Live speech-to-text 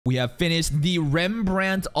We have finished the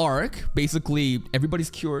Rembrandt arc. Basically, everybody's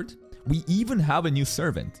cured. We even have a new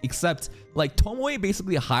servant. Except, like, Tomoe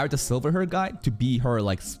basically hired the silver hair guy to be her,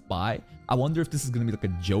 like, spy. I wonder if this is gonna be, like,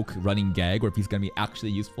 a joke running gag or if he's gonna be actually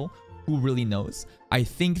useful. Who really knows? I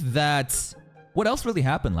think that... What else really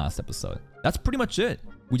happened last episode? That's pretty much it.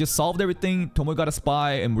 We just solved everything. Tomoe got a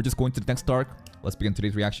spy, and we're just going to the next arc. Let's begin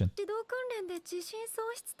today's reaction.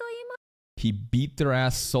 He beat their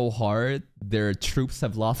ass so hard, their troops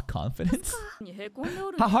have lost confidence.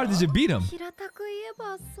 How hard did you beat him?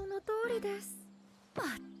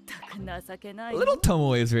 Little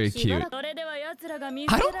Tomoe is very cute. I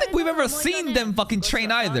don't think we've ever seen them fucking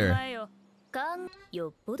train either.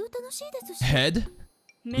 Head?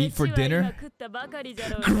 Eat for dinner?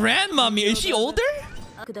 Grandmommy, is she older?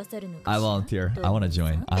 I volunteer. I want to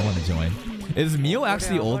join. I want to join. Is Mio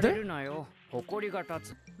actually older?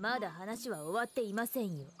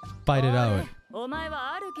 Fight it out. To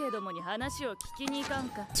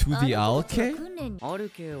the Alke?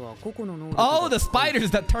 Oh, the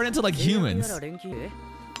spiders that turn into like humans.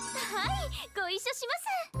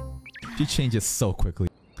 She changes so quickly.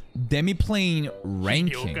 Demiplane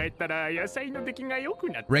ranking.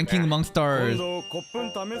 Ranking amongst our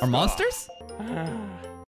monsters?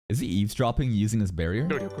 Is he eavesdropping using his barrier?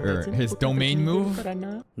 Or his domain move?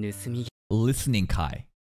 Listening Kai.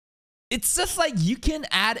 It's just like you can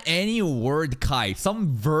add any word Kai,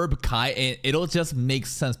 some verb Kai, and it'll just make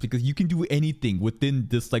sense because you can do anything within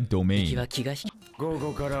this like domain.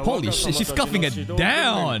 Holy shit, she's scuffing it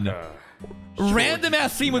down! Random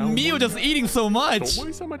ass scene with Mio just eating so much!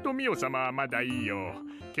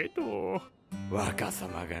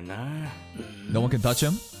 No one can touch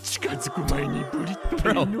him?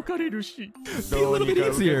 Bro, be a little bit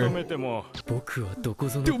easier.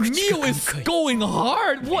 Dude, Mio is going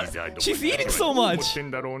hard! What? She's eating so much!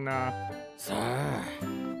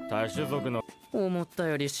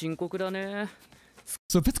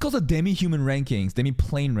 So if it's called a demi-human rankings,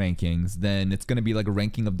 demi-plane rankings, then it's gonna be like a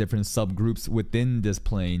ranking of different subgroups within this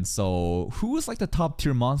plane. So who is like the top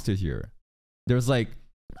tier monster here? There's like,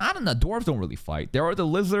 I don't know, dwarves don't really fight. There are the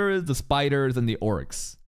lizards, the spiders, and the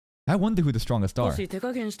orcs. I wonder who the strongest are.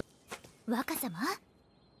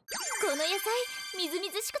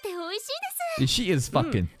 She is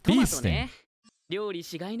fucking feasting.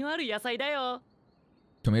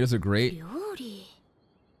 Tomatoes are great.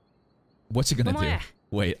 What's she gonna do?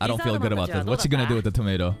 Wait, I don't feel good about this. What's she gonna do with the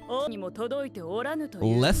tomato?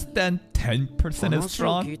 Less than 10% is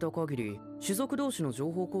strong?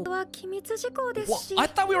 What? I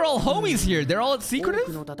thought we were all homies here. They're all secretive?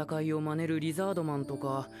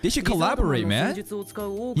 They should collaborate, man.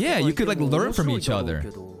 Yeah, you could like learn from each other.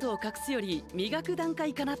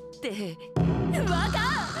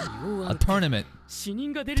 A tournament.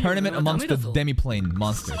 Tournament amongst the Demiplane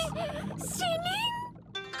monsters.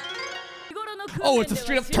 Oh, it's a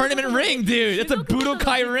straight up tournament ring, dude! It's a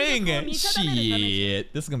Budokai ring!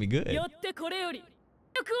 Shit, this is gonna be good.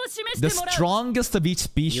 The strongest of each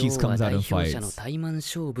species comes out and fights.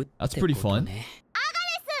 That's pretty fun.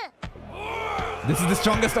 This is the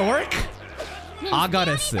strongest orc?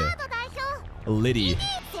 Agares. Liddy.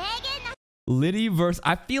 Liddy versus...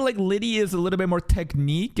 I feel like Liddy is a little bit more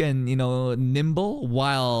technique and, you know, nimble,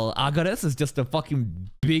 while Agares is just a fucking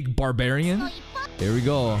big barbarian. Here we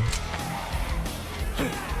go.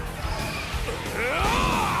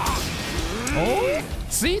 Oh,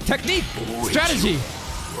 see? Technique! Strategy!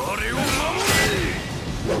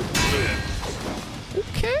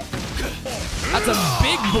 Okay. That's a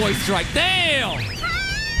big boy strike. Damn!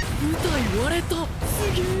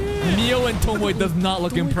 Mio and Tomoe does not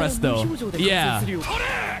look impressed though. Yeah.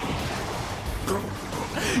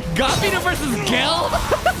 Gabina versus Geld?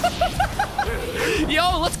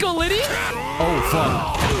 Yo, let's go, Liddy! Oh,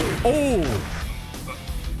 fuck. Oh!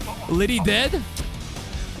 Liddy dead?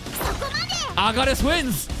 Agares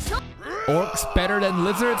wins! Orcs better than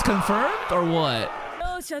lizards confirmed? Or what?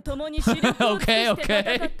 Okay,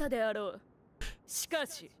 okay.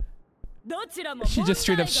 She just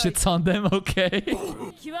straight up shits on them, okay?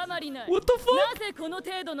 What the fuck?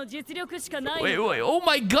 Wait, oh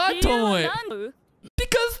my god, Tomoe!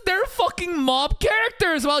 Because they're fucking mob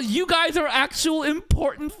characters while you guys are actual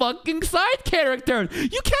important fucking side characters!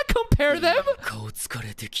 You can't compare them!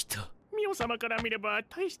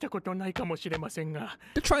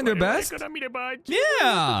 They're trying their best?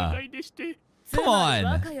 Yeah! Come on!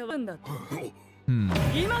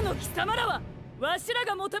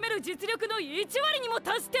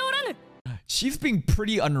 She's being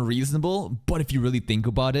pretty unreasonable, but if you really think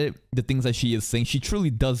about it, the things that she is saying, she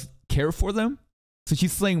truly does care for them. So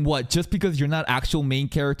she's saying what? Just because you're not actual main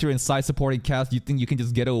character and side supporting cast, you think you can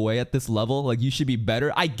just get away at this level? Like, you should be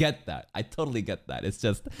better? I get that. I totally get that. It's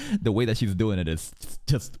just the way that she's doing it is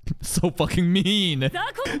just so fucking mean.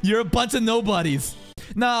 You're a bunch of nobodies.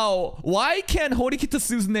 Now, why can't Horikita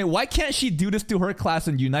Suzune, why can't she do this to her class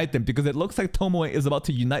and unite them? Because it looks like Tomoe is about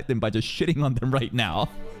to unite them by just shitting on them right now.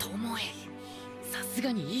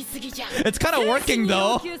 It's kind of working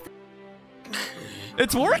though.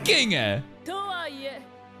 It's working!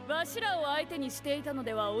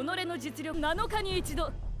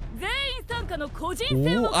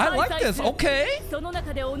 Ooh, I like this. Okay.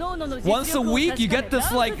 Once a week, you get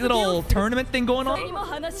this like little tournament thing going on.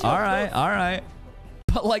 Alright, alright.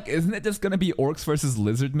 But like, isn't it just gonna be orcs versus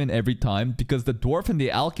lizardmen every time? Because the dwarf and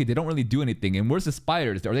the alki, they don't really do anything. And where's the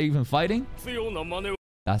spiders? Are they even fighting?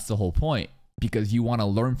 That's the whole point. Because you want to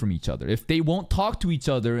learn from each other. If they won't talk to each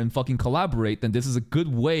other and fucking collaborate, then this is a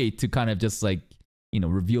good way to kind of just like, you know,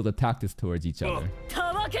 reveal the tactics towards each other.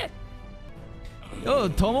 Oh,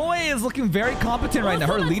 Tomoe is looking very competent right now.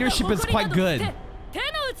 Her leadership is quite good.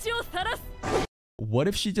 What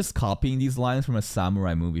if she's just copying these lines from a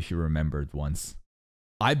samurai movie she remembered once?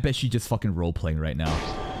 I bet she's just fucking role-playing right now.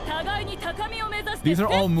 These are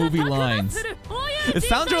all movie lines. It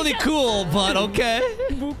sounds really cool, but okay.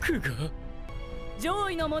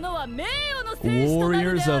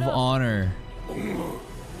 Warriors of Honor.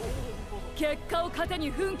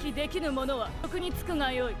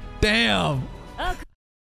 Damn!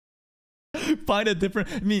 Find a different...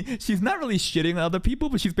 I mean, she's not really shitting on other people,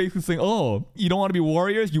 but she's basically saying, oh, you don't want to be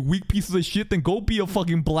warriors? You weak pieces of shit? Then go be a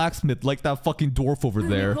fucking blacksmith like that fucking dwarf over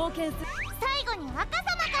there.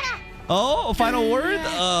 Oh, a final word?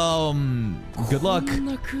 Good luck.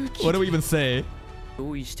 What do we even say?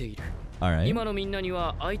 Alright.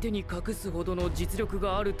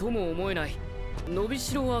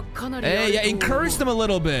 Hey, yeah, encourage them a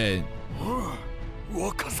little bit.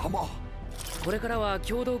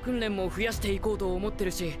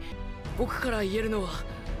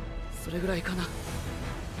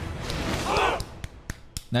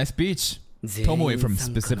 Nice speech. Tomoe from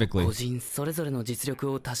specifically.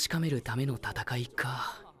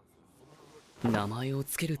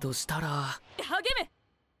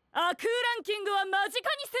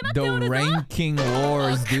 The ranking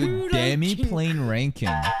wars, dude. Demiplane ranking.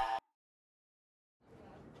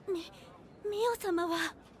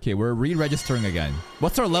 Okay, we're re-registering again.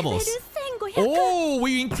 What's our levels? Oh,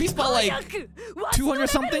 we increased by like 200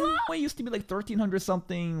 something? It used to be like 1300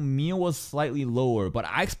 something. Mio was slightly lower, but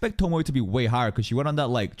I expect Tomoe to be way higher because she went on that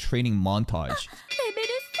like training montage.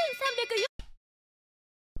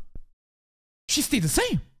 She stayed the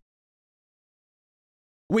same.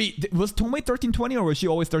 Wait, was Tomoe 1320 or was she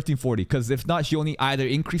always 1340? Because if not, she only either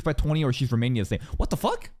increased by 20 or she's remaining the same. What the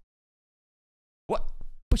fuck? What?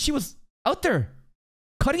 But she was out there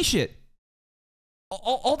cutting shit.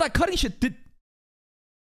 All that cutting shit did...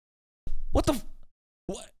 What the...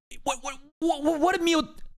 What did Mio...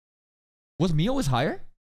 Was Mio was higher?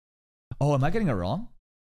 Oh, am I getting it wrong?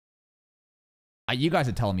 You guys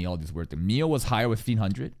are telling me all these weird things. Mio was higher with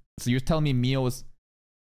 1500? So you're telling me Mio was...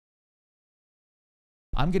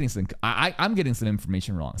 I'm getting some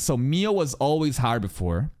information wrong. So Mio was always higher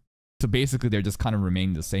before. So basically they're just kind of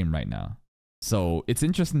remaining the same right now. So it's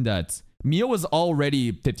interesting that Mio was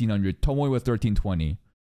already 1500, Tomoe was 1320.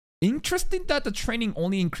 Interesting that the training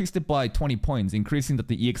only increased it by 20 points, increasing that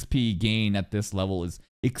the EXP gain at this level is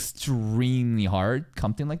extremely hard.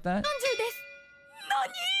 Something like that.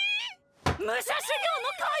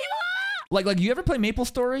 Like you ever play Maple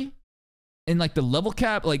Story? And like the level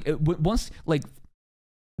cap, like once, like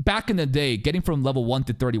back in the day, getting from level 1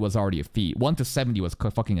 to 30 was already a feat. 1 to 70 was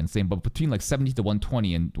fucking insane, but between like 70 to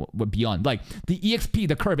 120 and beyond, like the EXP,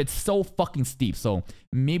 the curve, it's so fucking steep. So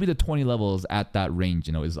maybe the 20 levels at that range,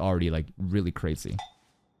 you know, is already like really crazy.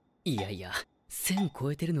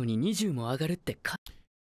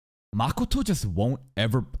 Makoto just won't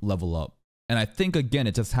ever level up. And I think, again,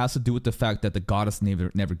 it just has to do with the fact that the goddess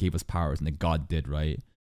never gave us powers and the god did, right?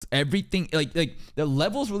 Everything, like the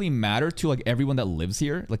levels really matter to like everyone that lives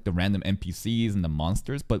here, like the random NPCs and the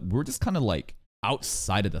monsters, but we're just kind of like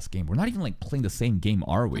outside of this game. We're not even like playing the same game,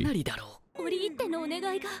 are we?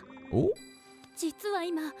 Oh?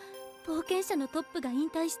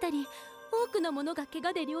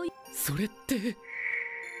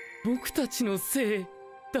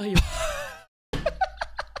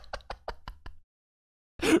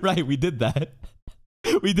 Right, we did that.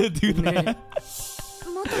 We did do that.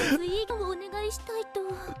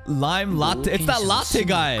 Lime latte. It's that latte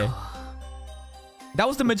guy. That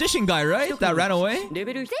was the magician guy, right? That ran away?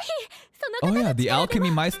 Oh yeah, the alchemy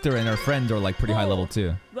meister and her friend are like pretty high level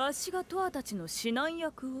too.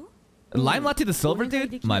 Lime latte the silver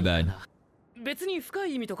dude? My bad.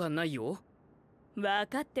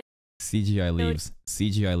 CGI leaves.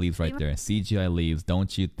 CGI leaves right there. CGI leaves.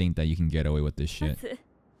 Don't you think that you can get away with this shit?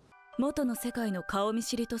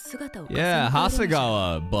 Yeah,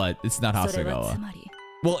 Hasegawa, but it's not Hasegawa.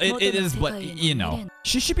 Well, it is, but you know.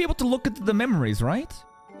 She should be able to look at the memories, right?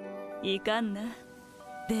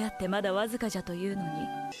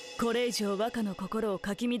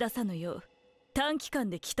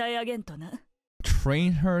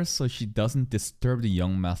 Train her so she doesn't disturb the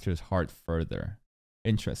young master's heart further.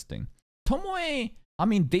 Interesting. Tomoe, I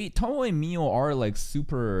mean, Tomoe and Mio are like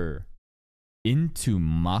super into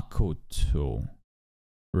Makoto,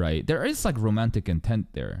 right? There is like romantic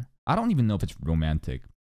intent there. I don't even know if it's romantic.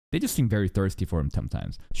 They just seem very thirsty for him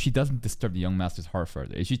sometimes. She doesn't disturb the young master's heart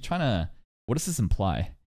further. Is she trying to, what does this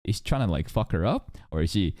imply? Is she trying to like fuck her up? Or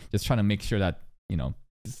is she just trying to make sure that, you know,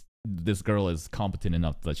 this girl is competent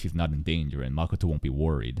enough that she's not in danger and Makoto won't be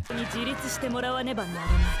worried?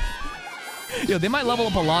 Yo, they might level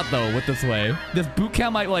up a lot though with this way. This boot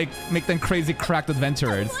camp might like make them crazy cracked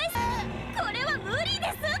adventurers.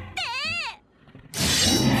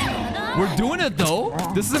 We're doing it though.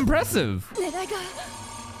 This is impressive.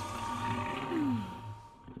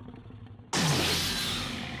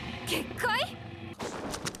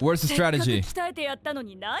 Where's the strategy?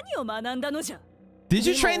 Did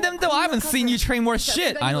you train them though? I haven't seen you train more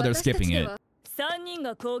shit. I know they're skipping it.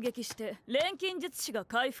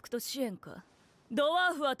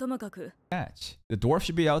 Catch. The dwarf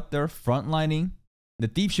should be out there frontlining. The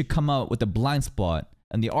thief should come out with the blind spot.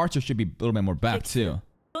 And the archer should be a little bit more back too.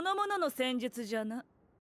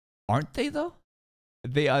 Aren't they though?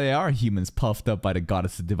 They are humans puffed up by the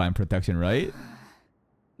goddess of divine protection, right?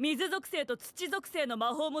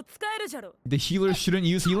 The healer shouldn't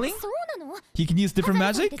use healing? He can use different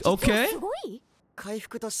magic? Okay.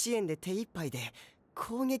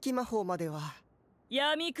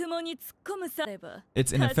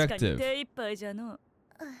 It's ineffective.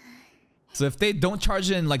 So if they don't charge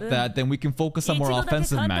in like that, then we can focus on more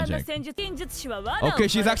offensive magic. Okay,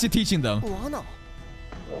 she's actually teaching them.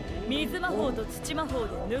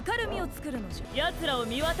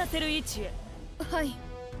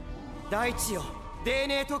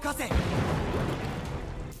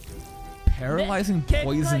 Paralyzing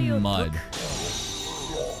poison mud.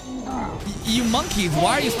 You monkeys,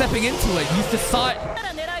 why are you stepping into it? You just saw it.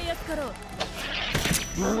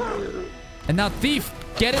 And now thief,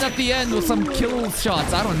 get it at the end with some kill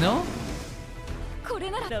shots. I don't know.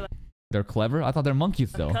 They're clever? I thought they're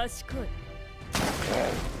monkeys though.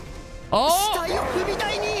 Oh!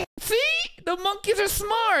 See? The monkeys are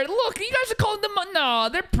smart. Look, you guys are calling them... No,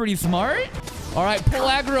 they're pretty smart. Alright, pull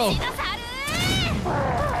aggro.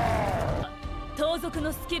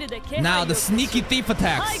 Now the sneaky thief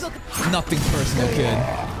attacks. Nothing personal, kid.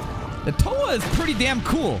 The Toa is pretty damn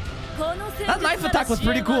cool. That knife attack was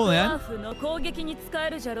pretty cool, man.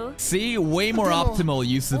 See, way more optimal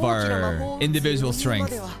use of our individual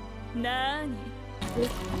strength.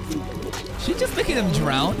 She's just making them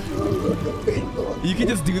drown. You can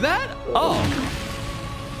just do that? Oh.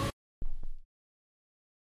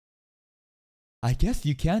 I guess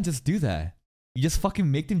you can just do that. You just fucking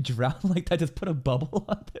make them drown like that. Just put a bubble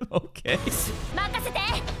on them. Okay.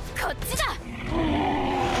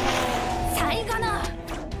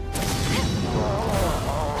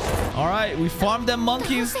 Alright, we farmed them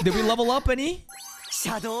monkeys. Did we level up any?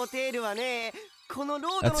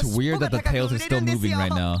 That's weird that the tails are still moving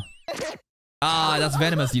right now. Ah, that's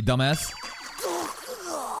venomous, you dumbass.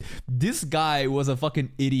 This guy was a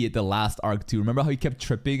fucking idiot the last arc too. Remember how he kept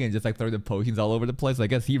tripping and just like throwing the potions all over the place? I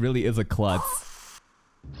guess he really is a klutz.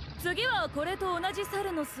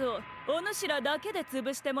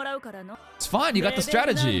 It's fine, you got the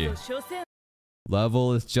strategy.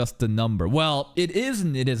 Level is just a number. Well, it is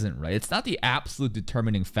and it isn't, right? It's not the absolute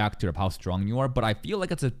determining factor of how strong you are, but I feel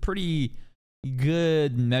like it's a pretty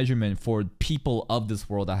good measurement for people of this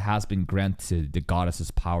world that has been granted the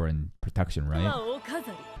goddess's power and protection, right?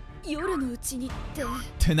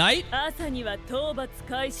 Tonight?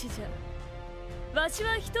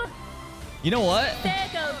 You know what?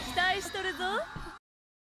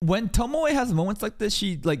 When Tomoe has moments like this,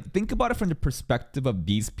 she like think about it from the perspective of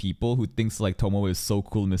these people who thinks like Tomoe is so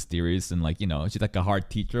cool and mysterious and like, you know, she's like a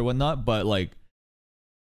hard teacher or whatnot, but like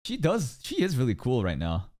she is really cool right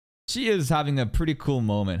now. She is having a pretty cool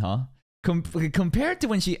moment, huh? Compared to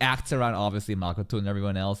when she acts around, obviously, Makoto and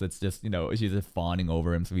everyone else, it's just, you know, she's just fawning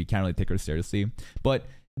over him, so we can't really take her seriously. But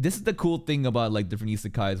this is the cool thing about, like, different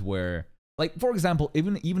isekais where, like for example,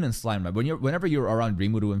 even in Slime, right? Whenever you're around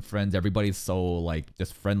Rimuru and friends, everybody's so like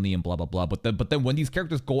just friendly and blah blah blah. But then when these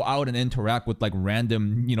characters go out and interact with like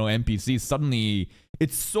random, you know, NPCs, suddenly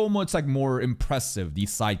it's so much like more impressive,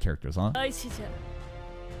 these side characters, huh?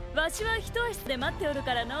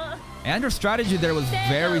 And her strategy there was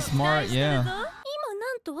very smart, yeah.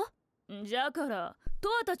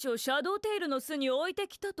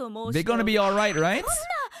 They're gonna be alright, right?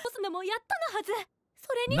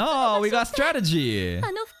 No, we got strategy.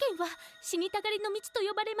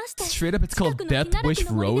 Straight up, it's called Death Wish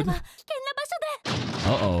Road.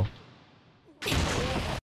 Uh-oh.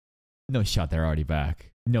 No shot, they're already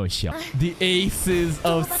back. No shot. The aces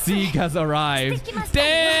of Sieg has arrived.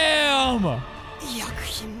 Damn!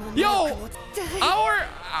 Yo!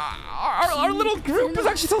 Our little group is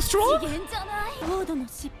actually so strong!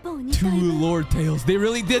 2 Lord Tails. They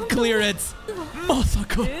really did clear it!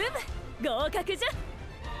 Masaka!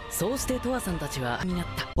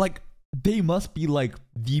 Like, they must be like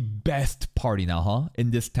the best party now, huh?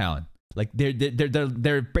 In this town. Like,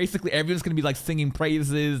 they're basically, everyone's gonna be like singing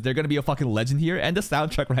praises. They're gonna be a fucking legend here. And the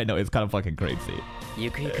soundtrack right now is kind of fucking crazy.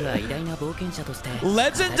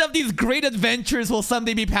 Legends of these great adventures will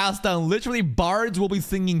someday be passed down. Literally, bards will be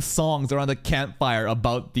singing songs around the campfire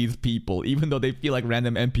about these people, even though they feel like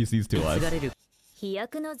random NPCs to us.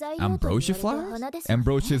 Ambrosia flowers?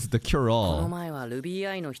 Ambrosia is the cure-all. And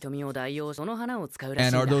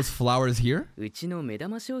are those flowers here?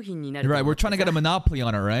 Right, we're trying to get a monopoly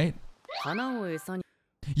on it, right?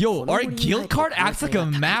 Yo, our guild card acts like a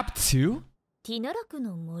map too? We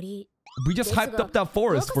just hyped up that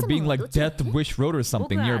forest for being like Death Wish Road or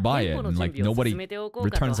something nearby it, and like nobody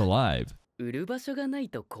returns alive.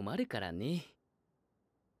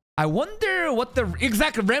 I wonder what the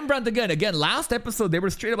exact Rembrandt again. Last episode they were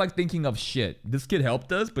straight up like thinking of shit. This kid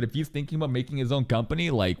helped us, but if he's thinking about making his own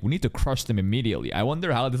company, like we need to crush them immediately. I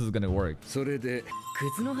wonder how this is gonna work.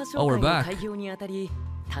 Oh, we're back. Would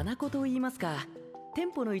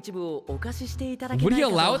he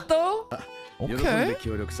allow it though? Okay.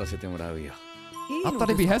 I thought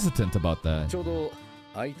he'd be hesitant about that.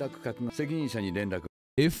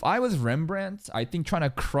 If I was Rembrandt, I think trying to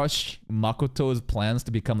crush Makoto's plans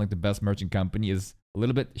to become like the best merchant company is a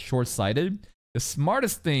little bit short-sighted. The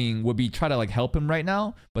smartest thing would be try to like help him right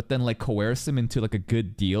now, but then like coerce him into like a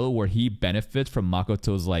good deal where he benefits from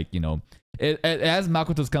Makoto's like, you know, as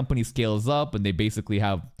Makoto's company scales up and they basically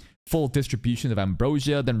have full distribution of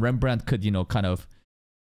ambrosia, then Rembrandt could, you know, kind of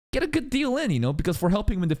get a good deal in, you know, because for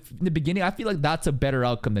helping him in the beginning, I feel like that's a better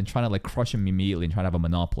outcome than trying to like crush him immediately and trying to have a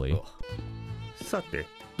monopoly. Oh.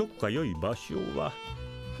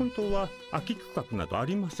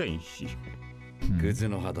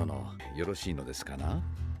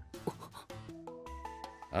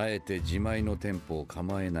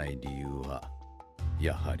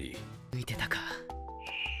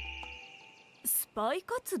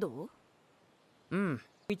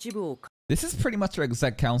 This is pretty much our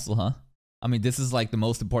exec council, huh? I mean, this is like the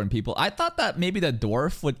most important people. I thought that maybe the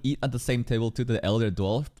dwarf would eat at the same table to the elder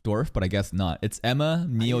dwarf, but I guess not. It's Emma,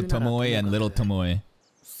 Neo Tomoe, and Little Tomoe.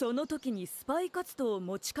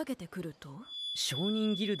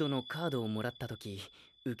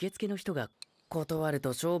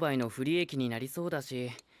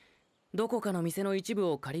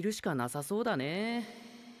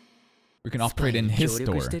 We can operate in his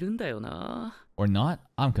store. Or not?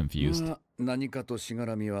 I'm confused. What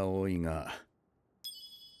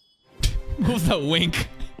was that wink?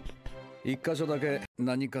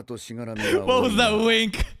 What was that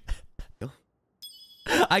wink?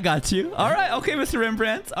 I got you. Alright, okay, Mr.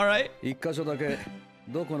 Rembrandt. Alright.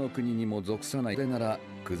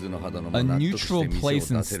 A neutral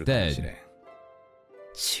place instead.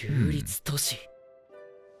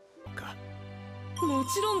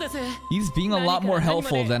 He's being a lot more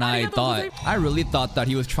helpful than I thought. I really thought that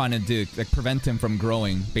he was trying to prevent him from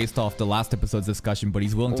growing based off the last episode's discussion, but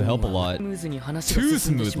he's willing to help a lot. Too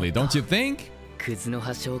smoothly, don't you think?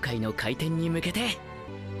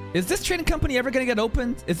 Is this trading company ever gonna get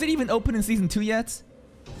opened? Is it even open in season 2 yet?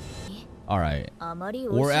 Alright.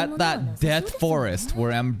 We're at that death forest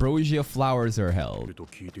where ambrosia flowers are held.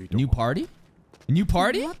 New party? New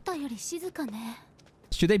party?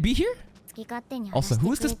 Should they be here? Also,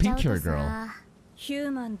 who is this pink hair girl?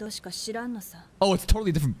 Oh, it's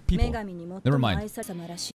totally different people. Never mind.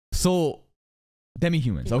 So,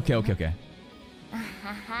 demi-humans. Okay.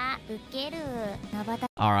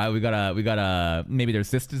 Alright, we got a maybe they're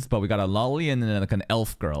sisters, but we got a lolly and then like an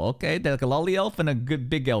elf girl. Okay, they're like a lolly elf and a good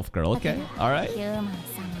big elf girl. Okay, alright.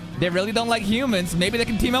 They really don't like humans. Maybe they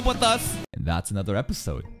can team up with us. And that's another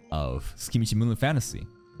episode of Tsukimichi Moonlit Fantasy.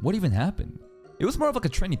 What even happened? It was more of like a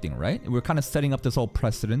training thing, right? We're kind of setting up this whole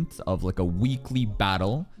precedent of like a weekly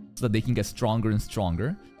battle so that they can get stronger and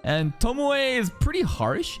stronger. And Tomoe is pretty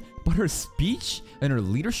harsh, but her speech and her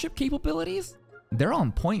leadership capabilities, they're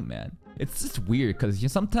on point, man. It's just weird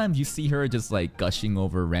because sometimes you see her just like gushing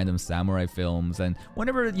over random samurai films, and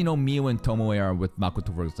whenever, you know, Mio and Tomoe are with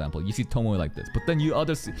Makoto, for example, you see Tomoe like this. But then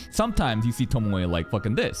sometimes you see Tomoe like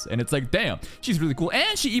fucking this, and it's like, damn, she's really cool.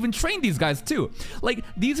 And she even trained these guys too. Like,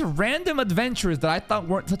 these random adventures that I thought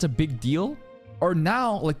weren't such a big deal are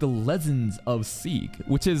now like the lessons of Sieg,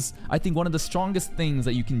 which is, I think, one of the strongest things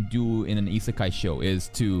that you can do in an isekai show is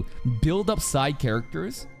to build up side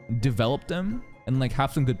characters, develop them, and like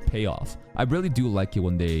have some good payoff. I really do like it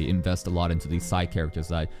when they invest a lot into these side characters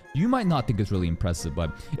that you might not think is really impressive,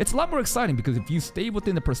 but it's a lot more exciting because if you stay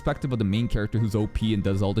within the perspective of the main character who's OP and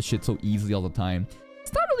does all the shit so easily all the time,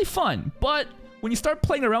 it's not really fun. But when you start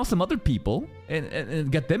playing around some other people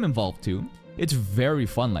and get them involved too, it's very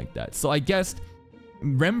fun like that. So I guess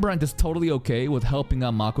Rembrandt is totally okay with helping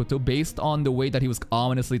out Makoto based on the way that he was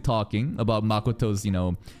ominously talking about Makoto's, you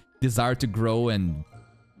know, desire to grow, and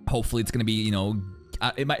hopefully it's gonna be, you know,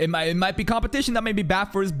 it might be competition that may be bad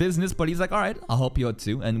for his business, but he's like, all right, I'll help you out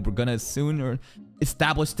too, and we're gonna soon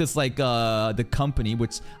establish this like the company,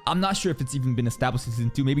 which I'm not sure if it's even been established in season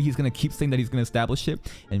 2. Maybe he's gonna keep saying that he's gonna establish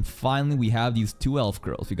it. And finally, we have these 2 elf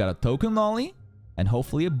girls. We got a token lolly and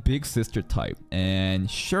hopefully a big sister type, and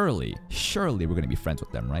surely we're gonna be friends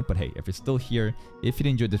with them, right? But hey, if you're still here, if you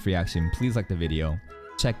enjoyed this reaction, please like the video,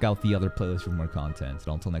 check out the other playlists for more content,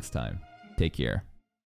 and until next time, take care.